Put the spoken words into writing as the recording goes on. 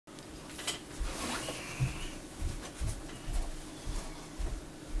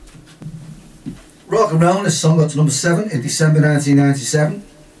Rock and Roll. This song got to number 7 in December 1997.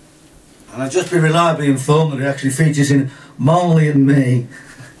 And I've just been reliably informed that it actually features in Marley and Me,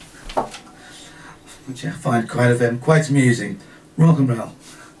 which I find quite amusing. Rock and Roll.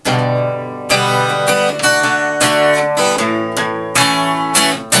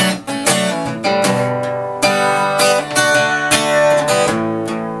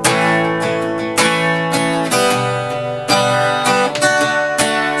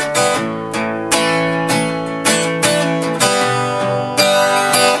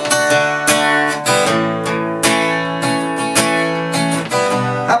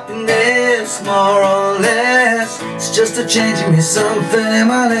 More or less, it's just a changing me something in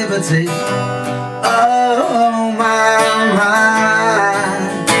my liberty. Oh my,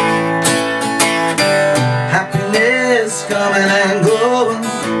 happiness coming and going.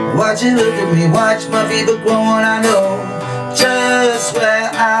 Watch it, look at me, watch my fever growing. I know just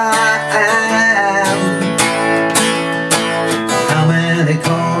where I am. How many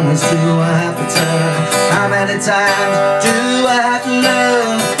corners do I have to turn? How many times do I have to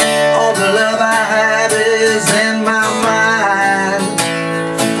learn? All the love I have is in my mind.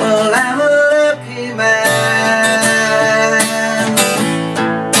 Well, I'm a lucky man.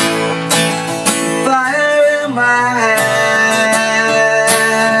 Fire in my hand.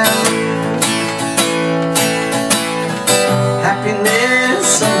 Happiness,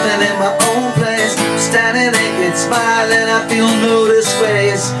 something in my own place. Standing naked, smiling, I feel no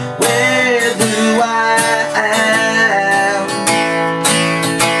disgrace. Where do I am?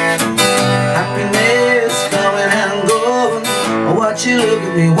 Happiness coming and going. Watch you look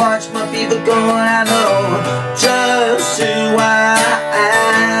at me, watch my fever going. I know just who I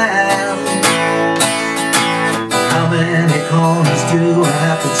am. How many corners do I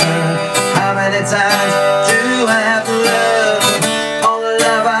have to turn? How many times do I have to learn? All the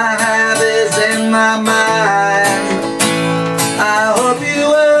love I have is in my mind. I hope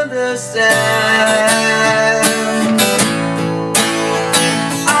you understand.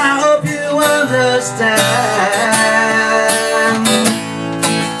 I hope you understand.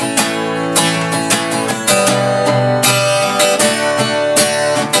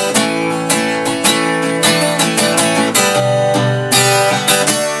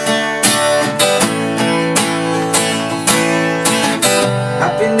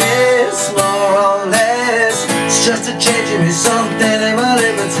 Happiness, more or less, it's just a changing me something in my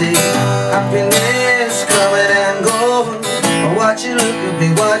liberty. Happiness coming and going. Watch you look at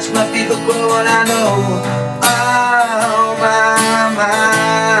me, watch my fever grow, and I know, oh my, my,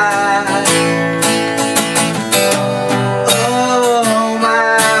 oh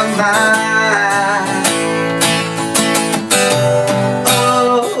my, my,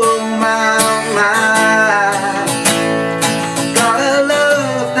 oh my, my. Got a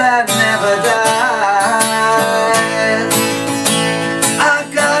love that never dies. I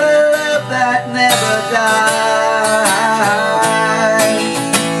got a love that never dies.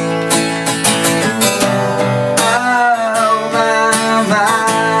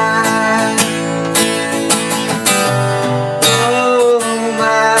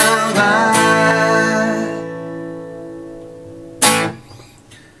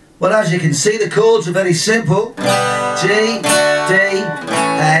 Well, as you can see, the chords are very simple. G, D,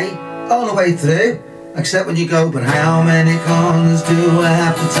 A, all the way through, except when you go, but how many corners do I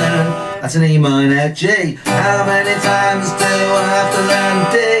have to turn? That's an E minor. G, how many times do I have to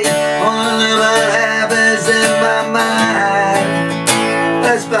learn? D, all the love I have is in my mind.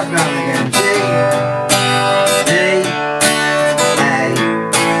 Let's back round again. G, D,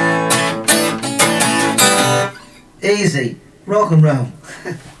 A. Easy. Rock and roll.